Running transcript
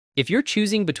If you're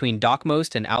choosing between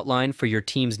Docmost and Outline for your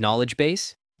team's knowledge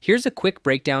base, here's a quick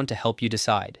breakdown to help you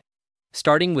decide.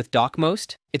 Starting with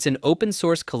Docmost, it's an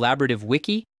open-source collaborative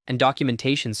wiki and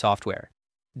documentation software.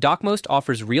 Docmost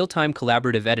offers real-time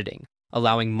collaborative editing,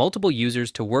 allowing multiple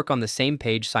users to work on the same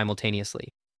page simultaneously.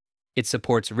 It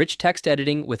supports rich text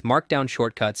editing with markdown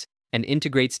shortcuts and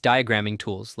integrates diagramming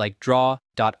tools like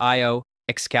Draw.io,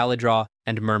 Excalidraw,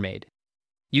 and Mermaid.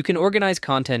 You can organize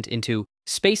content into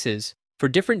spaces for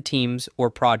different teams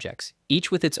or projects, each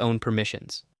with its own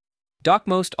permissions.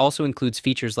 Docmost also includes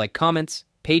features like comments,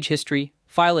 page history,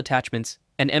 file attachments,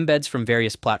 and embeds from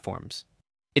various platforms.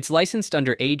 It's licensed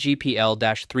under AGPL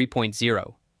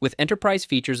 3.0, with enterprise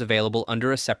features available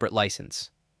under a separate license.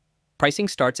 Pricing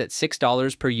starts at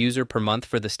 $6 per user per month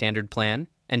for the standard plan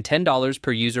and $10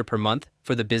 per user per month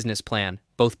for the business plan,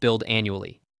 both billed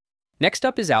annually. Next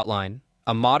up is Outline,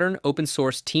 a modern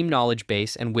open-source team knowledge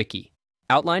base and wiki.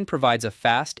 Outline provides a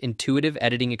fast, intuitive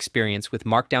editing experience with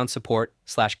markdown support,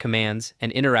 /commands,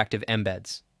 and interactive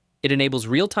embeds. It enables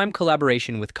real-time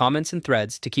collaboration with comments and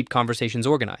threads to keep conversations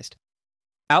organized.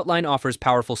 Outline offers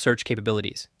powerful search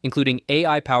capabilities, including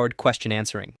AI-powered question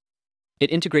answering.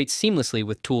 It integrates seamlessly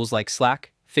with tools like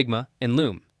Slack, Figma, and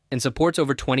Loom, and supports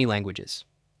over 20 languages.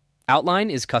 Outline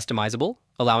is customizable,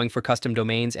 allowing for custom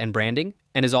domains and branding,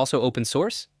 and is also open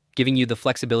source, giving you the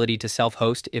flexibility to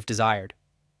self-host if desired.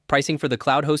 Pricing for the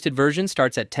cloud-hosted version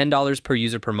starts at $10 per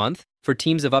user per month for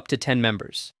teams of up to 10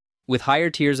 members, with higher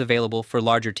tiers available for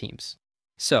larger teams.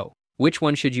 So, which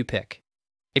one should you pick?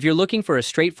 If you're looking for a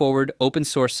straightforward,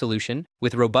 open-source solution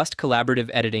with robust collaborative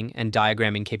editing and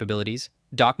diagramming capabilities,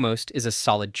 Docmost is a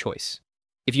solid choice.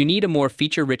 If you need a more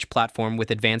feature-rich platform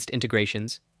with advanced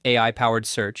integrations, AI-powered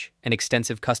search, and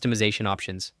extensive customization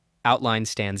options, Outline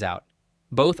stands out.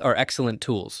 Both are excellent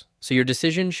tools, so your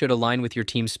decision should align with your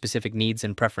team's specific needs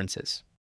and preferences.